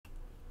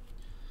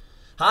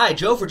Hi,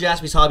 Joe for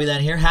Jaspys Hobbyland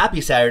here. Happy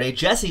Saturday.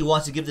 Jesse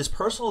wants to give this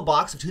personal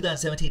box of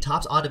 2017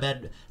 Topps On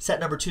Demand set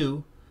number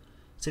 2,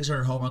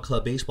 600 Home Run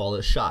Club Baseball,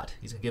 a shot.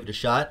 He's going to give it a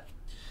shot.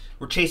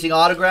 We're chasing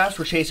autographs.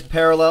 We're chasing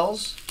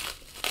parallels.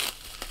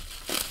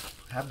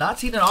 I have not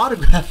seen an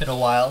autograph in a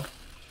while.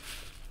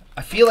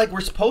 I feel like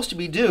we're supposed to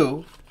be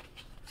due.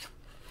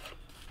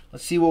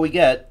 Let's see what we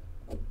get.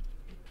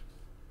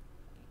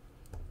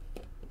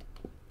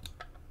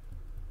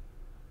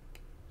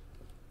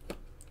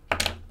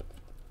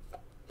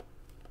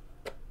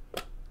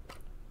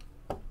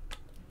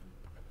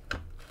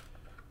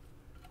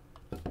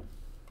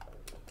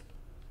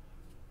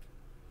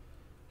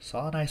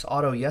 Saw a nice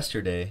auto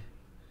yesterday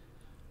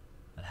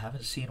and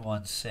haven't seen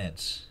one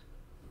since.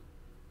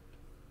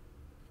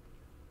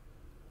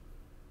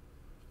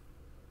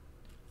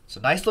 It's a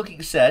nice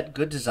looking set,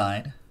 good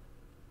design.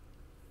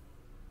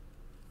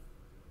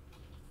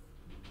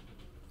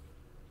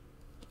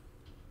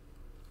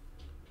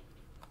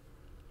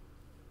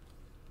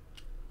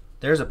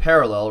 There's a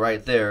parallel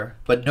right there,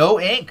 but no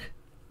ink.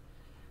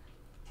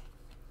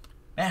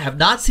 Man, I have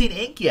not seen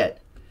ink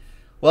yet.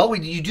 Well,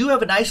 you do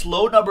have a nice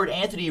low-numbered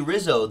Anthony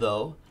Rizzo,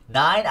 though.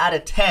 9 out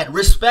of 10.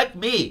 Respect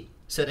me,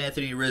 said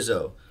Anthony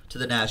Rizzo to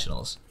the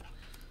Nationals.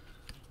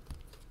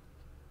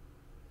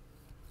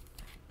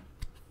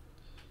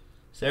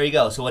 So there you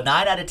go. So a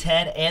 9 out of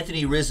 10,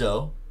 Anthony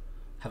Rizzo.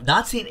 Have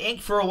not seen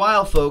ink for a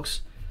while,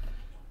 folks.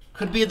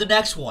 Could be the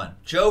next one.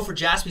 Joe for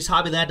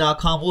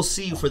JaspysHobbyland.com. We'll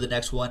see you for the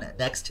next one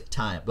next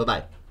time.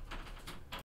 Bye-bye.